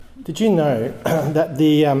Did you know that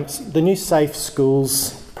the new Safe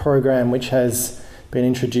Schools program, which has been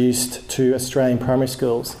introduced to Australian primary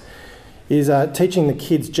schools, is teaching the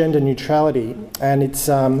kids gender neutrality, and it's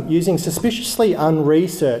using suspiciously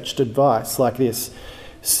unresearched advice like this.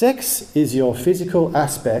 Sex is your physical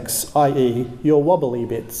aspects, i.e. your wobbly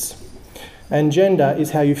bits. And gender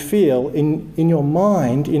is how you feel in your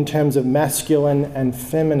mind in terms of masculine and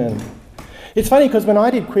feminine. It's funny because when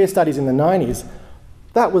I did queer studies in the 90s,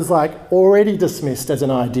 that was like already dismissed as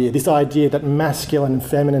an idea, this idea that masculine and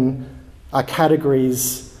feminine are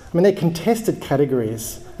categories. I mean, they're contested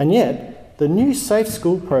categories, and yet the new Safe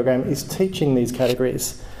School program is teaching these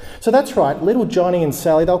categories. So that's right, little Johnny and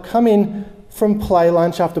Sally, they'll come in from play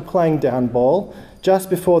lunch after playing down ball, just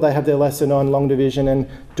before they have their lesson on long division and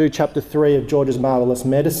do chapter 3 of George's Marvellous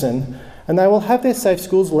Medicine, and they will have their Safe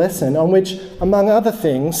Schools lesson on which, among other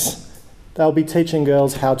things, they'll be teaching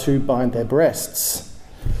girls how to bind their breasts.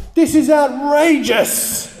 This is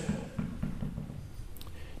outrageous!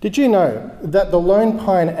 Did you know that the Lone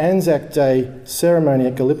Pine Anzac Day ceremony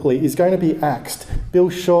at Gallipoli is going to be axed? Bill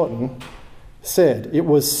Shorten said it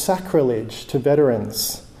was sacrilege to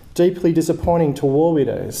veterans, deeply disappointing to war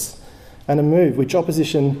widows, and a move which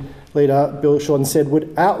opposition leader Bill Shorten said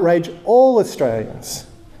would outrage all Australians.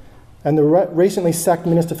 And the recently sacked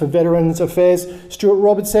Minister for Veterans Affairs, Stuart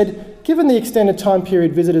Roberts, said, given the extended time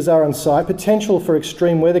period visitors are on site, potential for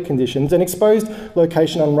extreme weather conditions and exposed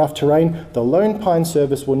location on rough terrain, the Lone Pine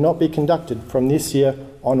service will not be conducted from this year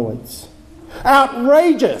onwards.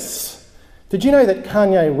 Outrageous! Did you know that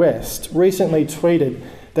Kanye West recently tweeted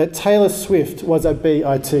that Taylor Swift was a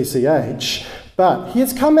bitch, but he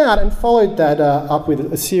has come out and followed that up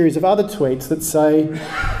with a series of other tweets that say,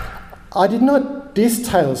 I did not diss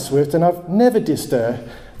Taylor Swift and I've never dissed her.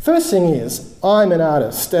 First thing is, I'm an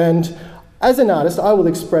artist, and as an artist I will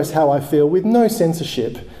express how I feel with no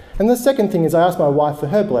censorship. And the second thing is I asked my wife for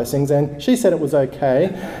her blessings and she said it was okay.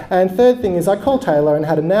 And third thing is I called Taylor and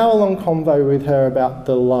had an hour-long convo with her about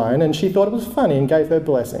the line, and she thought it was funny and gave her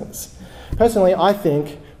blessings. Personally, I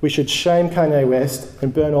think we should shame Kanye West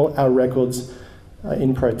and burn all our records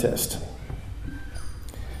in protest.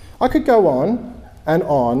 I could go on and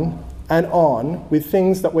on and on with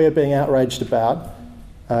things that we are being outraged about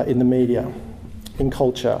in the media, in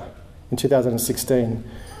culture, in 2016.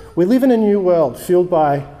 We live in a new world fueled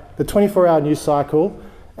by the 24-hour news cycle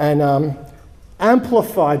and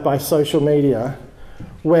amplified by social media,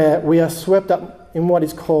 where we are swept up in what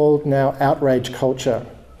is called now outrage culture.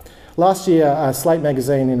 Last year, Slate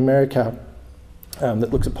magazine in America,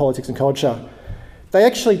 that looks at politics and culture, they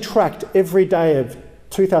actually tracked every day of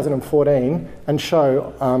 2014 and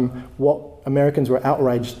show what Americans were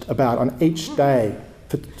outraged about on each day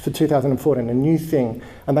for 2014, a new thing.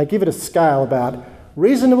 And they give it a scale about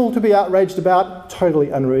reasonable to be outraged about, totally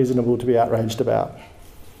unreasonable to be outraged about.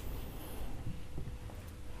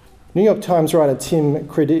 New York Times writer Tim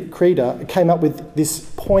Creeder came up with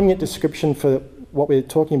this poignant description for what we're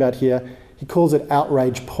talking about here. He calls it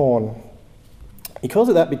outrage porn. He calls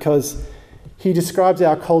it that because he describes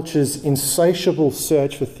our culture's insatiable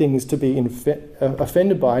search for things to be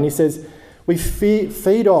offended by. And he says, we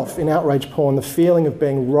feed off in outrage porn the feeling of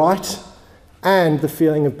being right and the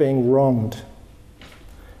feeling of being wronged.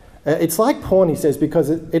 It's like porn, he says, because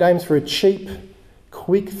it aims for a cheap,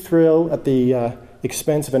 quick thrill at the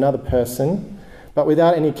expense of another person, but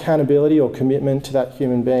without any accountability or commitment to that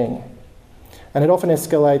human being. And it often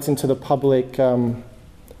escalates into the public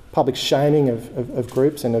shaming of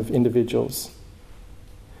groups and of individuals.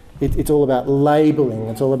 It's all about labelling,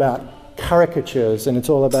 it's all about caricatures, and it's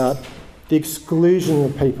all about the exclusion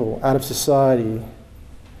of people out of society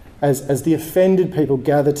as the offended people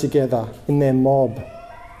gather together in their mob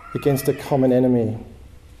against a common enemy.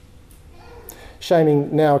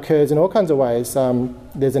 Shaming now occurs in all kinds of ways.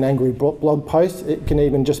 There's an angry blog post. It can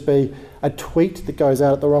even just be a tweet that goes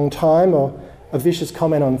out at the wrong time, or a vicious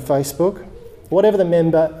comment on Facebook. Whatever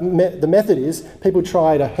the method is, people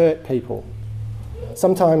try to hurt people.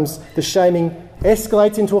 Sometimes the shaming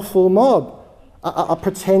escalates into a full mob, a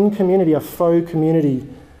pretend community, a faux community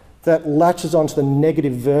that latches onto the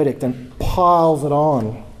negative verdict and piles it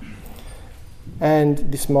on. And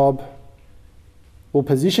this mob will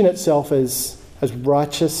position itself as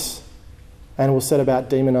righteous and will set about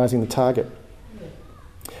demonising the target.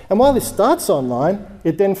 And while this starts online,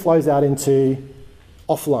 it then flows out into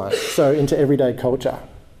offline, so into everyday culture.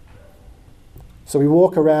 So we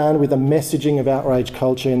walk around with a messaging of outrage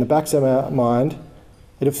culture in the backs of our mind.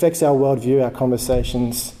 It affects our worldview, our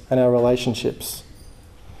conversations, and our relationships.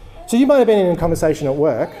 So you might have been in a conversation at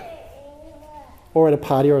work, or at a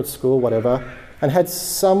party, or at school, whatever, and had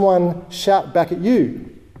someone shout back at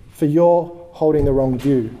you for your holding the wrong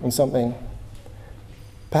view on something.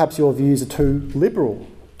 Perhaps your views are too liberal,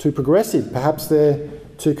 too progressive, perhaps they're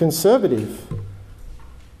too conservative.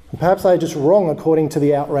 And perhaps they're just wrong according to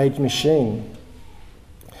the outrage machine.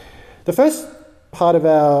 The first part of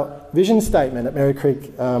our vision statement at Merri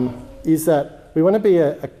Creek is that we want to be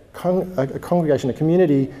a congregation, a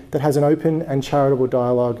community that has an open and charitable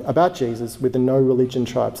dialogue about Jesus with the no religion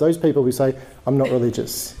tribes, those people who say, I'm not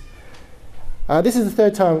religious. This is the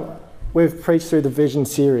third time we've preached through the vision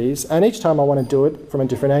series, and each time I want to do it from a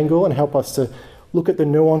different angle and help us to look at the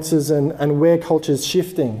nuances and where culture's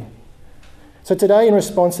shifting. So today, in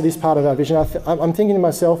response to this part of our vision, I'm thinking to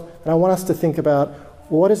myself, and I want us to think about,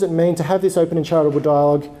 what does it mean to have this open and charitable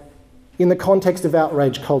dialogue in the context of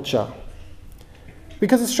outrage culture?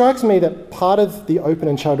 Because it strikes me that part of the open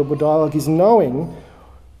and charitable dialogue is knowing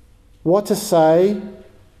what to say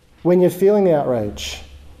when you're feeling the outrage,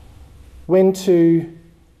 when to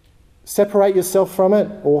separate yourself from it,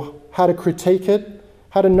 or how to critique it,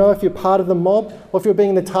 how to know if you're part of the mob or if you're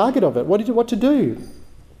being the target of it, what to do.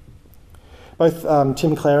 Both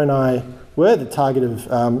Tim Clare and I were the target of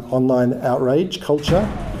online outrage culture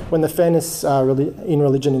when the Fairness in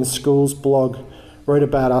Religion in Schools blog wrote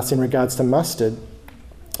about us in regards to mustard.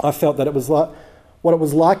 I felt that it was like what it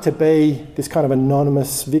was like to be this kind of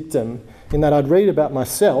anonymous victim, in that I'd read about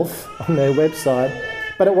myself on their website,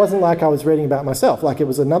 but it wasn't like I was reading about myself, like it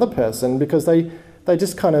was another person, because they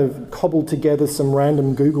just kind of cobbled together some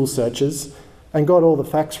random Google searches and got all the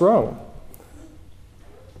facts wrong.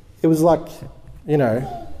 It was like, they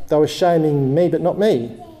were shaming me but not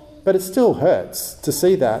me. But it still hurts to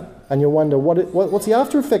see that, and you wonder, what's the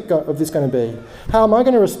after effect of this going to be? How am I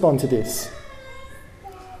going to respond to this?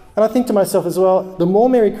 And I think to myself as well, the more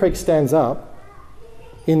Merri Creek stands up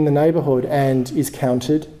in the neighbourhood and is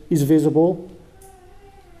counted, is visible,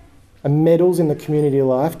 and meddles in the community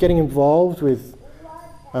life, getting involved with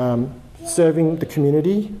serving the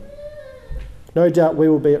community, no doubt we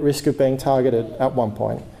will be at risk of being targeted at one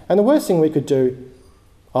point. And the worst thing we could do,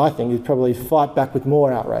 I think, is probably fight back with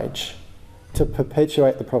more outrage to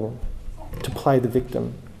perpetuate the problem, to play the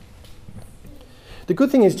victim. The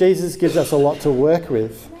good thing is Jesus gives us a lot to work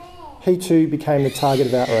with. He too became the target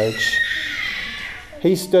of outrage.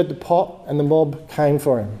 He stirred the pot and the mob came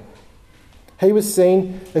for him. He was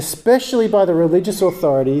seen, especially by the religious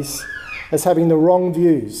authorities, as having the wrong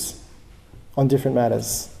views on different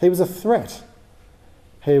matters. He was a threat.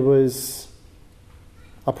 He was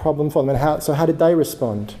a problem for them. And how did they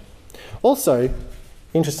respond? Also,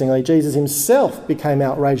 interestingly, Jesus himself became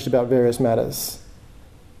outraged about various matters.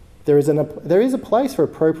 There is a place for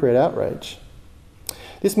appropriate outrage.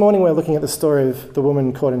 This morning we're looking at the story of the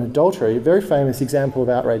woman caught in adultery, a very famous example of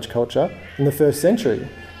outrage culture in the first century,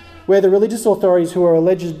 where the religious authorities who were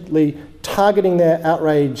allegedly targeting their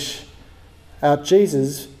outrage at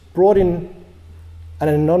Jesus brought in an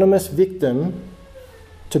anonymous victim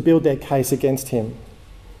to build their case against him.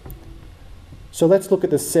 So let's look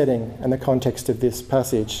at the setting and the context of this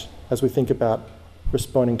passage as we think about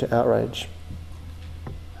responding to outrage.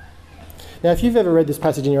 Now, if you've ever read this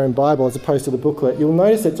passage in your own Bible as opposed to the booklet, you'll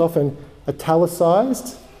notice it's often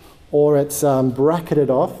italicised or it's bracketed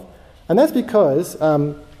off. And that's because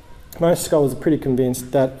most scholars are pretty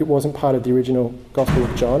convinced that it wasn't part of the original Gospel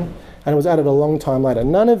of John and it was added a long time later.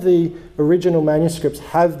 None of the original manuscripts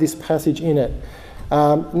have this passage in it.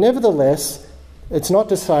 Nevertheless, it's not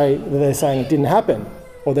to say that they're saying it didn't happen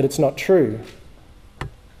or that it's not true.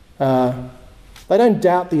 They don't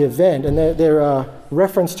doubt the event, and there are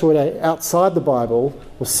reference to it outside the Bible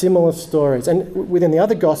or similar stories. And within the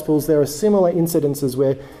other Gospels, there are similar incidences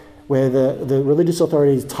where the religious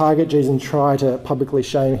authorities target Jesus and try to publicly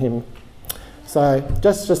shame him. So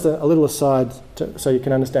just a little aside so you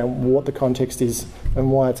can understand what the context is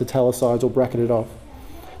and why it's italicised or bracketed off.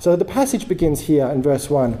 So the passage begins here in verse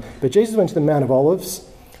 1. But Jesus went to the Mount of Olives,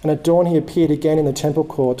 and at dawn he appeared again in the temple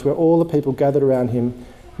courts where all the people gathered around him,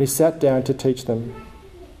 and he sat down to teach them.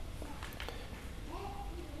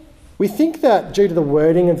 We think that due to the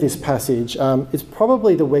wording of this passage, it's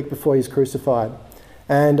probably the week before he's crucified.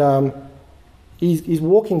 And he's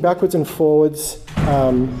walking backwards and forwards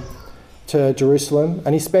to Jerusalem,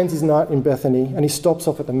 and he spends his night in Bethany, and he stops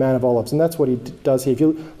off at the Mount of Olives, and that's what he does here. If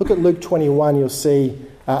you look at Luke 21, you'll see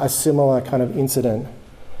a similar kind of incident.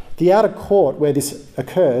 The outer court where this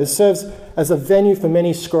occurs serves as a venue for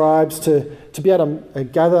many scribes to be able to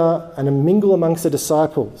gather and mingle amongst the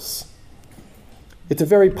disciples. It's a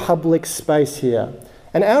very public space here.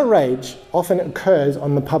 And outrage often occurs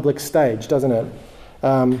on the public stage, doesn't it?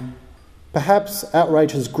 Perhaps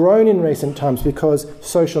outrage has grown in recent times because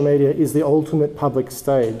social media is the ultimate public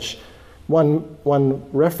stage. One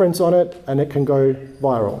reference on it and it can go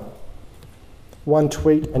viral. One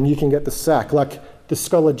tweet and you can get the sack, like the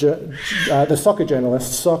soccer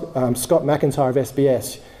journalist Scott McIntyre of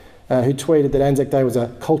SBS, who tweeted that Anzac Day was a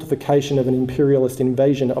cultification of an imperialist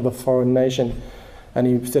invasion of a foreign nation, and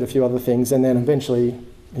he said a few other things, and then eventually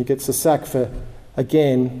he gets the sack for,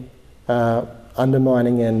 again,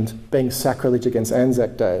 undermining and being sacrilege against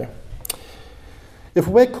Anzac Day. If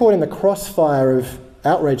we're caught in the crossfire of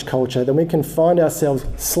outrage culture, then we can find ourselves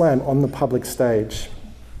slam on the public stage.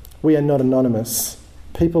 We are not anonymous.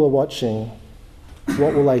 People are watching.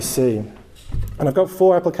 What will they see? And I've got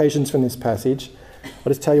 4 applications from this passage.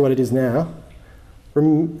 I'll just tell you what it is now.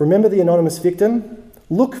 Remember the anonymous victim.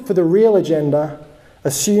 Look for the real agenda.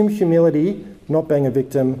 Assume humility, not being a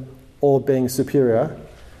victim or being superior,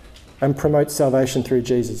 and promote salvation through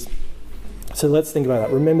Jesus. So let's think about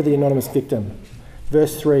that. Remember the anonymous victim.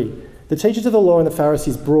 Verse 3. The teachers of the law and the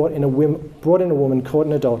Pharisees brought in a woman caught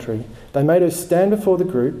in adultery. They made her stand before the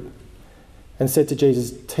group and said to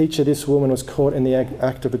Jesus, "Teacher, this woman was caught in the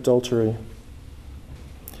act of adultery."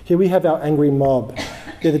 Here we have our angry mob.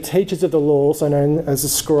 They're the teachers of the law, also known as the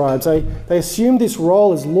scribes. They assumed this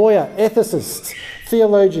role as lawyer, ethicist,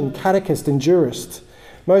 theologian, catechist, and jurist.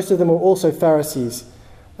 Most of them were also Pharisees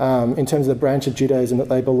in terms of the branch of Judaism that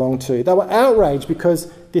they belonged to. They were outraged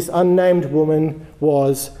because this unnamed woman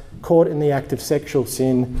was caught in the act of sexual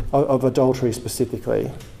sin, of adultery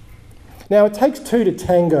specifically. Now, it takes 2 to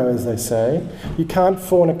tango, as they say. You can't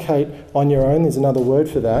fornicate on your own. There's another word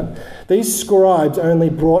for that. These scribes only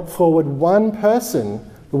brought forward one person,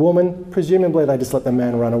 the woman. Presumably, they just let the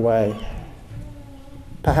man run away.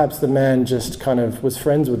 Perhaps the man just kind of was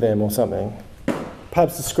friends with them or something.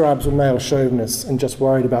 Perhaps the scribes were male chauvinists and just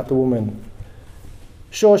worried about the woman.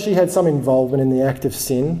 Sure, she had some involvement in the act of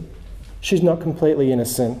sin. She's not completely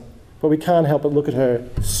innocent, but we can't help but look at her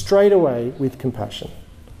straight away with compassion.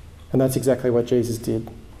 And that's exactly what Jesus did.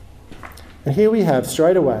 And here we have,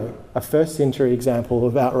 straight away, a first-century example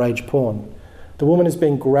of outrage porn. The woman is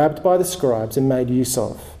being grabbed by the scribes and made use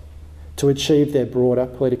of to achieve their broader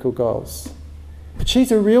political goals. But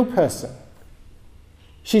she's a real person.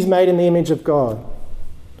 She's made in the image of God.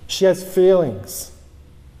 She has feelings.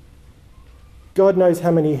 God knows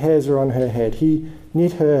how many hairs are on her head. He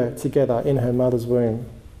knit her together in her mother's womb.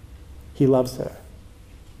 He loves her.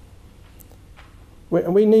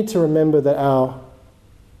 We need to remember that our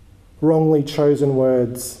wrongly chosen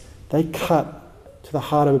words, they cut to the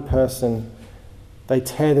heart of a person. They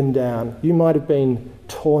tear them down. You might have been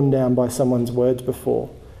torn down by someone's words before.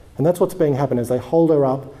 And that's what's being happened as they hold her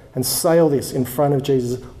up and say all this in front of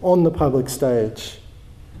Jesus on the public stage.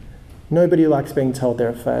 Nobody likes being told they're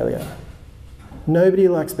a failure. Nobody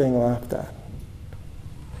likes being laughed at.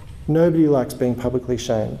 Nobody likes being publicly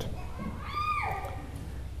shamed.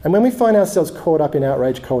 And when we find ourselves caught up in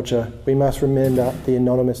outrage culture, we must remember the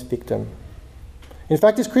anonymous victim. In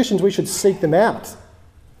fact, as Christians, we should seek them out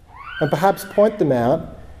and perhaps point them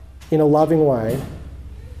out in a loving way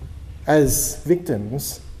as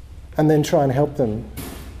victims and then try and help them.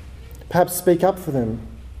 Perhaps speak up for them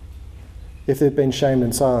if they've been shamed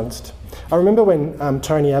and silenced. I remember when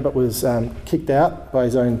Tony Abbott was kicked out by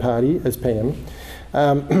his own party as PM,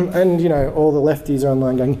 and, you know, all the lefties are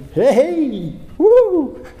online going, hey,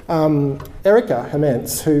 woo! Erica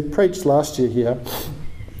Hermance, who preached last year here,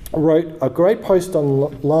 wrote a great post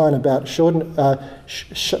online about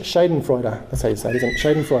Schadenfreude. That's how you say it, isn't it?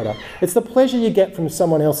 Schadenfreude. It's the pleasure you get from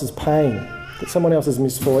someone else's pain, someone else's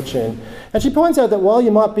misfortune. And she points out that while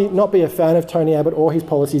you might not be a fan of Tony Abbott or his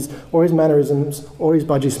policies or his mannerisms or his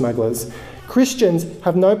budgie smugglers, Christians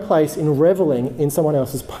have no place in revelling in someone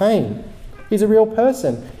else's pain. He's a real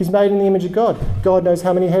person. He's made in the image of God. God knows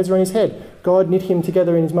how many hairs are on his head. God knit him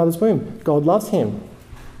together in his mother's womb. God loves him.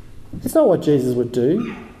 It's not what Jesus would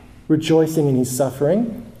do, rejoicing in his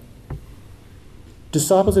suffering.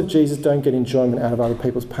 Disciples of Jesus don't get enjoyment out of other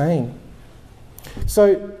people's pain.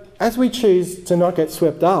 So, as we choose to not get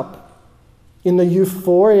swept up in the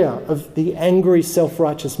euphoria of the angry,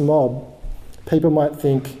 self-righteous mob, people might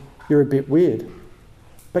think you're a bit weird.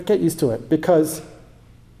 But get used to it, because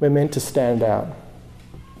we're meant to stand out.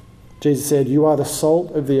 Jesus said, "You are the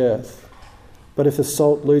salt of the earth, but if the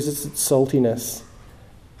salt loses its saltiness,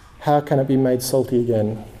 how can it be made salty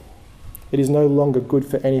again? It is no longer good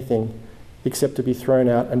for anything except to be thrown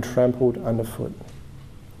out and trampled underfoot."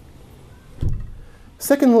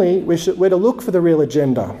 Secondly, we're to look for the real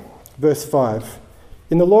agenda. Verse 5.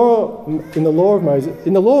 In the law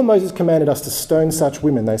of Moses commanded us to stone such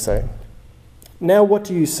women, they say. Now what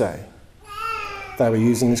do you say? They were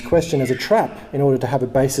using this question as a trap in order to have a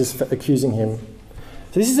basis for accusing him.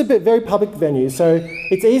 So this is a very public venue, so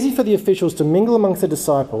it's easy for the officials to mingle amongst the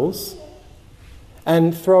disciples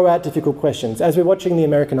and throw out difficult questions. As we're watching the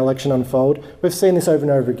American election unfold, we've seen this over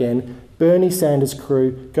and over again. Bernie Sanders'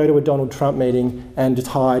 crew go to a Donald Trump meeting and just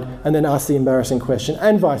hide and then ask the embarrassing question,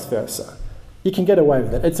 and vice versa. You can get away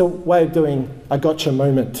with it. It's a way of doing a gotcha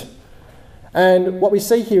moment. And what we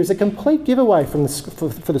see here is a complete giveaway for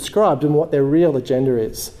the scribes and what their real agenda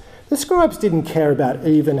is. The scribes didn't care about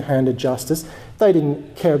even-handed justice. They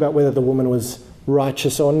didn't care about whether the woman was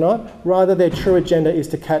righteous or not. Rather, their true agenda is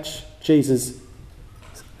to catch Jesus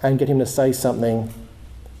and get him to say something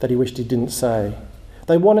that he wished he didn't say.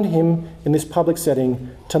 They wanted him, in this public setting,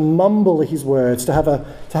 to mumble his words, to have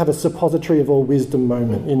a suppository of all wisdom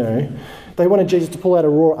moment, you know. They wanted Jesus to pull out a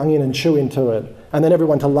raw onion and chew into it, and then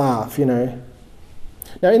everyone to laugh, you know.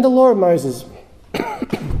 Now, in the law of Moses,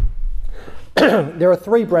 there are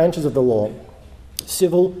 3 branches of the law: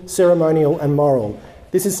 civil, ceremonial, and moral.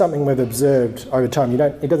 This is something we've observed over time.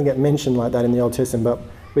 It doesn't get mentioned like that in the Old Testament, but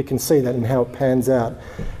we can see that in how it pans out.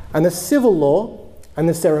 And the civil law and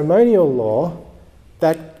the ceremonial law,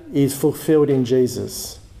 that is fulfilled in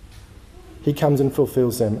Jesus. He comes and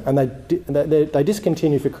fulfills them, and they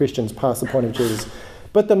discontinue for Christians past the point of Jesus.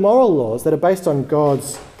 But the moral laws that are based on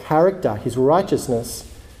God's character, his righteousness,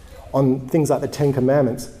 on things like the Ten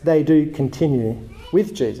Commandments, they do continue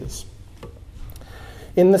with Jesus.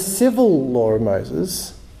 In the civil law of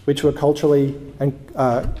Moses, which were culturally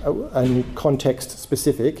and context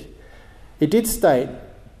specific, it did state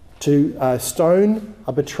to stone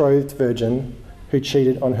a betrothed virgin who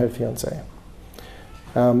cheated on her fiancé.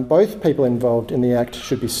 Both people involved in the act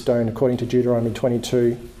should be stoned, according to Deuteronomy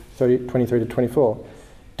 22, 23 to 24.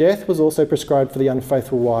 Death was also prescribed for the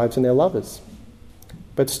unfaithful wives and their lovers,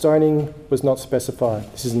 but stoning was not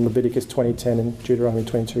specified. This is in Leviticus 20:10 and Deuteronomy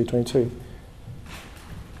 22:22.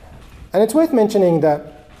 And it's worth mentioning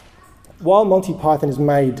that while Monty Python has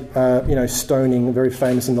made stoning very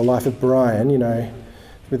famous in the life of Brian,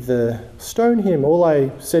 with the stone him, all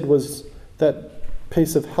I said was that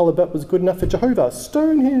piece of halibut was good enough for Jehovah.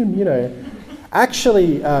 Stone him,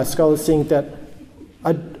 Actually, scholars think that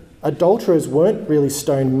adulterers weren't really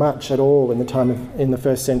stoned much at all in the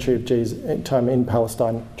first century of Jesus, time in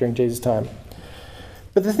Palestine during Jesus' time.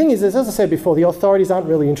 But the thing is, as I said before, the authorities aren't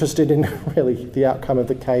really interested in really the outcome of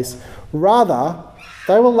the case. Rather,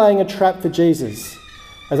 they were laying a trap for Jesus,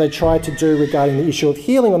 as they tried to do regarding the issue of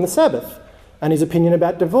healing on the Sabbath and his opinion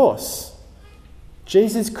about divorce.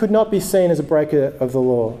 Jesus could not be seen as a breaker of the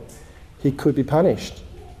law. He could be punished,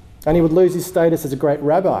 and he would lose his status as a great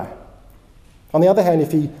rabbi. On the other hand,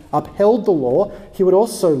 if he upheld the law, he would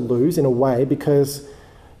also lose, in a way, because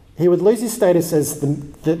he would lose his status as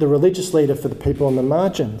the religious leader for the people on the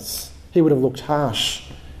margins. He would have looked harsh.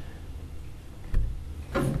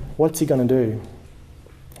 What's he going to do?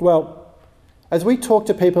 Well, as we talk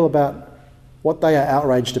to people about what they are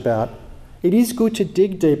outraged about, it is good to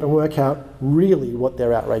dig deep and work out really what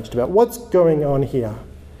they're outraged about. What's going on here?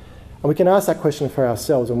 And we can ask that question for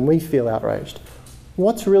ourselves when we feel outraged.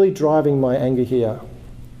 What's really driving my anger here?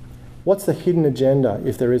 What's the hidden agenda,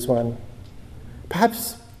 if there is one?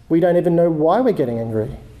 Perhaps we don't even know why we're getting angry.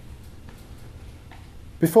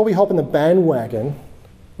 Before we hop in the bandwagon,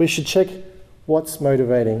 we should check what's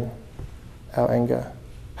motivating our anger.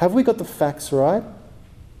 Have we got the facts right?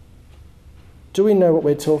 Do we know what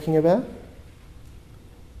we're talking about?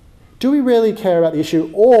 Do we really care about the issue,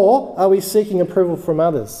 or are we seeking approval from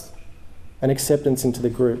others and acceptance into the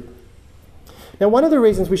group? Now, one of the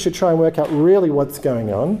reasons we should try and work out really what's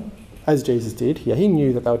going on, as Jesus did, he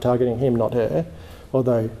knew that they were targeting him, not her,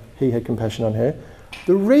 although he had compassion on her.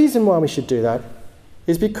 The reason why we should do that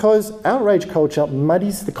is because outrage culture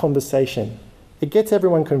muddies the conversation. It gets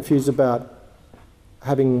everyone confused about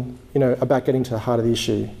getting to the heart of the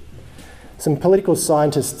issue. Some political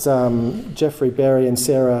scientists, Jeffrey Berry and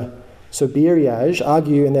Sarah Soberiage,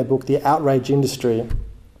 argue in their book, The Outrage Industry.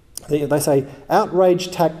 They say outrage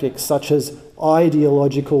tactics such as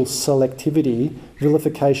ideological selectivity,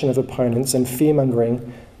 vilification of opponents, and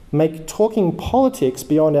fear-mongering make talking politics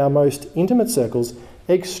beyond our most intimate circles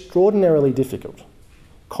extraordinarily difficult,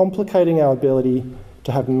 complicating our ability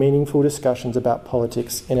to have meaningful discussions about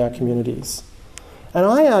politics in our communities. And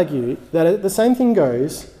I argue that the same thing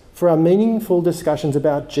goes for our meaningful discussions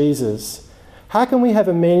about Jesus. How can we have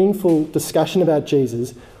a meaningful discussion about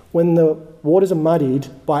Jesus when the waters are muddied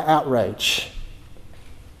by outrage?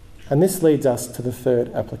 And this leads us to the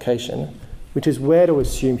third application, which is where to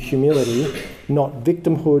assume humility, not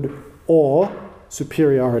victimhood or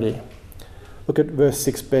superiority. Look at verse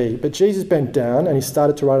 6b. But Jesus bent down and he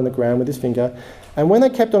started to write on the ground with his finger. And when they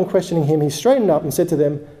kept on questioning him, he straightened up and said to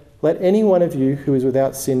them, Let any one of you who is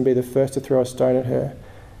without sin be the first to throw a stone at her."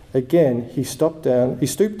 Again, he stooped down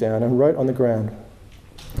and wrote on the ground.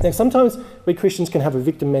 Now, sometimes we Christians can have a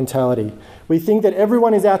victim mentality. We think that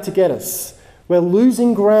everyone is out to get us. We're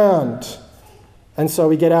losing ground. And so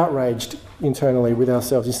we get outraged internally with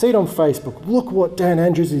ourselves. You see it on Facebook. Look what Dan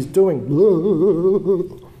Andrews is doing.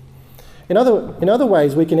 In other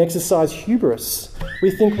ways, we can exercise hubris.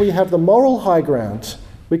 We think we have the moral high ground.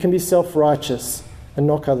 We can be self-righteous and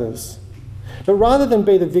knock others. But rather than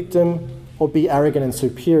be the victim or be arrogant and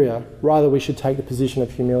superior, rather we should take the position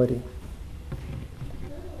of humility.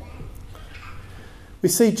 We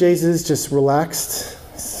see Jesus just relaxed,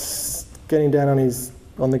 getting down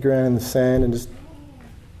on the ground in the sand and just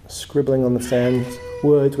scribbling on the sand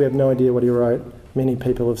words. We have no idea what he wrote. Many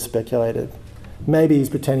people have speculated. Maybe he's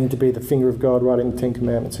pretending to be the finger of God writing the Ten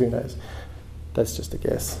Commandments. Who knows? That's just a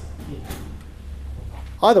guess.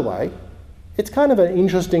 Either way, it's kind of an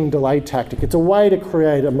interesting delay tactic. It's a way to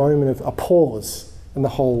create a moment of a pause in the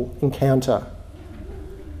whole encounter.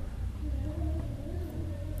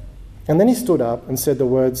 And then he stood up and said the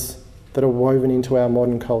words that are woven into our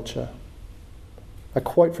modern culture. A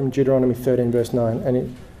quote from Deuteronomy 13 verse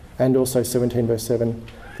 9 and also 17 verse 7.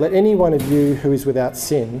 "Let any one of you who is without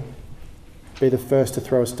sin be the first to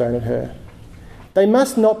throw a stone at her." They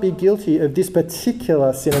must not be guilty of this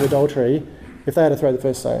particular sin of adultery if they had to throw the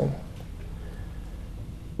first stone.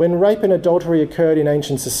 When rape and adultery occurred in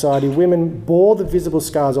ancient society, women bore the visible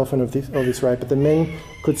scars often of this rape, but the men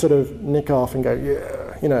could sort of nick off and go,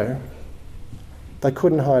 yeah, They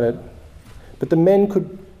couldn't hide it. But the men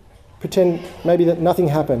could pretend maybe that nothing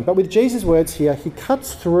happened. But with Jesus' words here, he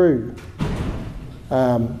cuts through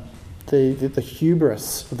the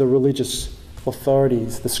hubris of the religious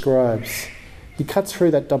authorities, the scribes. He cuts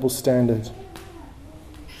through that double standard.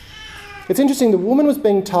 It's interesting, the woman was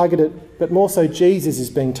being targeted, but more so Jesus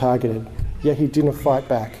is being targeted, yet he didn't fight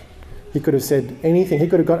back. He could have said anything. He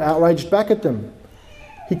could have got outraged back at them.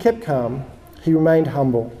 He kept calm. He remained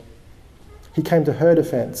humble. He came to her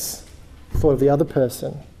defence, thought of the other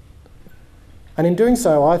person. And in doing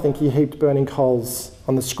so, I think he heaped burning coals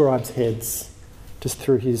on the scribes' heads just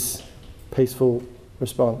through his peaceful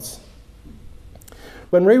response.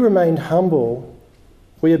 When we remain humble,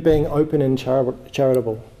 we are being open and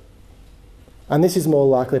charitable. And this is more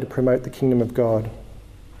likely to promote the kingdom of God.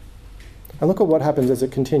 And look at what happens as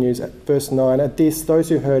it continues at verse 9. "At this, those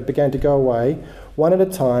who heard began to go away, one at a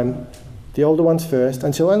time, the older ones first,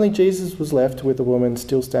 until only Jesus was left with the woman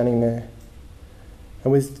still standing there."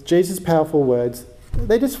 And with Jesus' powerful words,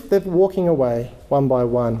 they're walking away one by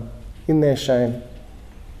one in their shame.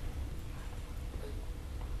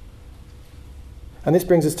 And this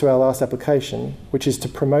brings us to our last application, which is to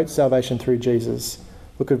promote salvation through Jesus.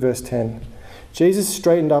 Look at verse 10. Jesus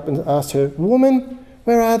straightened up and asked her, "Woman,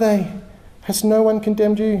 where are they? Has no one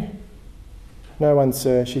condemned you?" "No one,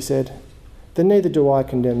 sir," she said. "Then neither do I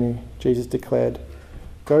condemn you," Jesus declared.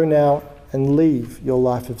 "Go now and leave your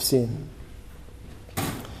life of sin."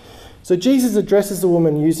 So Jesus addresses the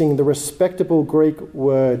woman using the respectable Greek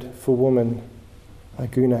word for woman,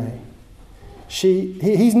 agune.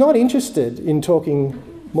 He's not interested in talking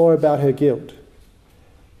more about her guilt,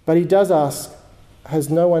 but he does ask, "Has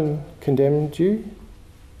no one condemned you?"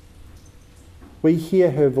 We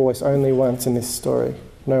hear her voice only once in this story.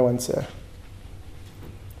 "No one, sir."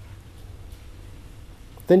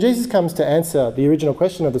 Then Jesus comes to answer the original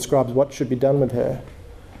question of the scribes, what should be done with her?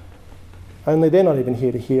 Only they're not even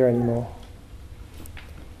here to hear anymore.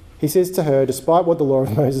 He says to her, despite what the law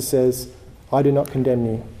of Moses says, "I do not condemn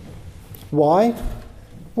you." Why?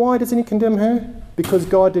 Why doesn't he condemn her? Because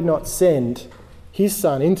God did not send his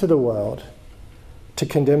Son into the world to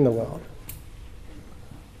condemn the world,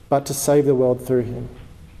 but to save the world through him.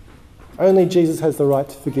 Only Jesus has the right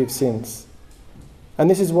to forgive sins. And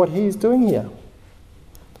this is what he is doing here.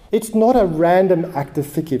 It's not a random act of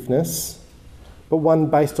forgiveness, but one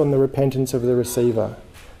based on the repentance of the receiver.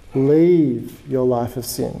 Leave your life of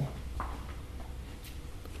sin.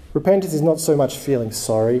 Repentance is not so much feeling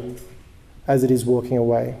sorry as it is walking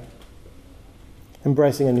away,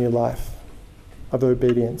 embracing a new life of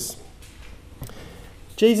obedience.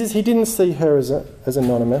 Jesus, he didn't see her as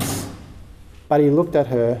anonymous, but he looked at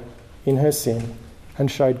her in her sin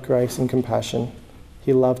and showed grace and compassion.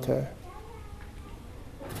 He loved her.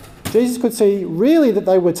 Jesus could see really that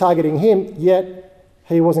they were targeting him, yet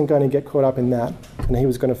he wasn't going to get caught up in that, and he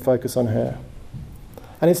was going to focus on her.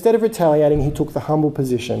 And instead of retaliating, he took the humble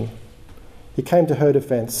position. He came to her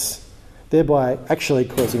defence, thereby actually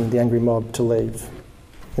causing the angry mob to leave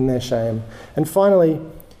in their shame. And finally,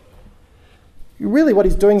 really what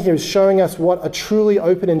he's doing here is showing us what a truly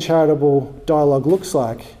open and charitable dialogue looks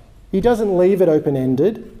like. He doesn't leave it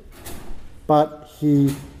open-ended, but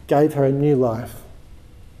he gave her a new life.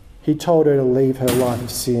 He told her to leave her life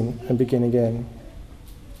of sin and begin again.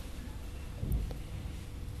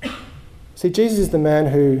 See, Jesus is the man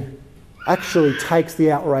who actually takes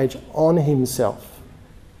the outrage on himself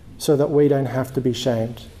so that we don't have to be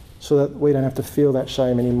shamed, so that we don't have to feel that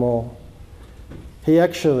shame anymore. He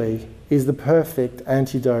actually is the perfect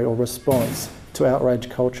antidote or response to outrage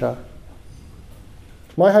culture.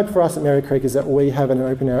 My hope for us at Mary Creek is that we have an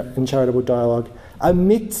open and charitable dialogue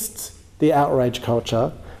amidst the outrage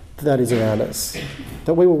culture that is around us.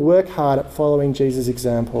 That we will work hard at following Jesus'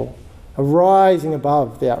 example, of rising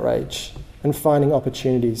above the outrage and finding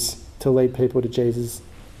opportunities to lead people to Jesus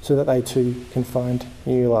so that they too can find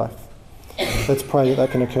new life. Let's pray that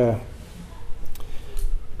that can occur.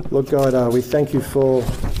 Lord God, we thank you for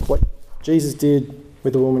what Jesus did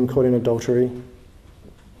with the woman caught in adultery.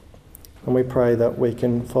 And we pray that we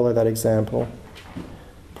can follow that example.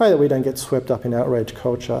 Pray that we don't get swept up in outrage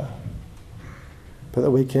culture, but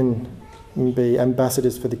that we can be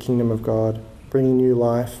ambassadors for the kingdom of God, bringing new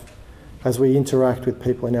life as we interact with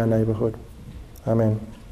people in our neighbourhood. Amen.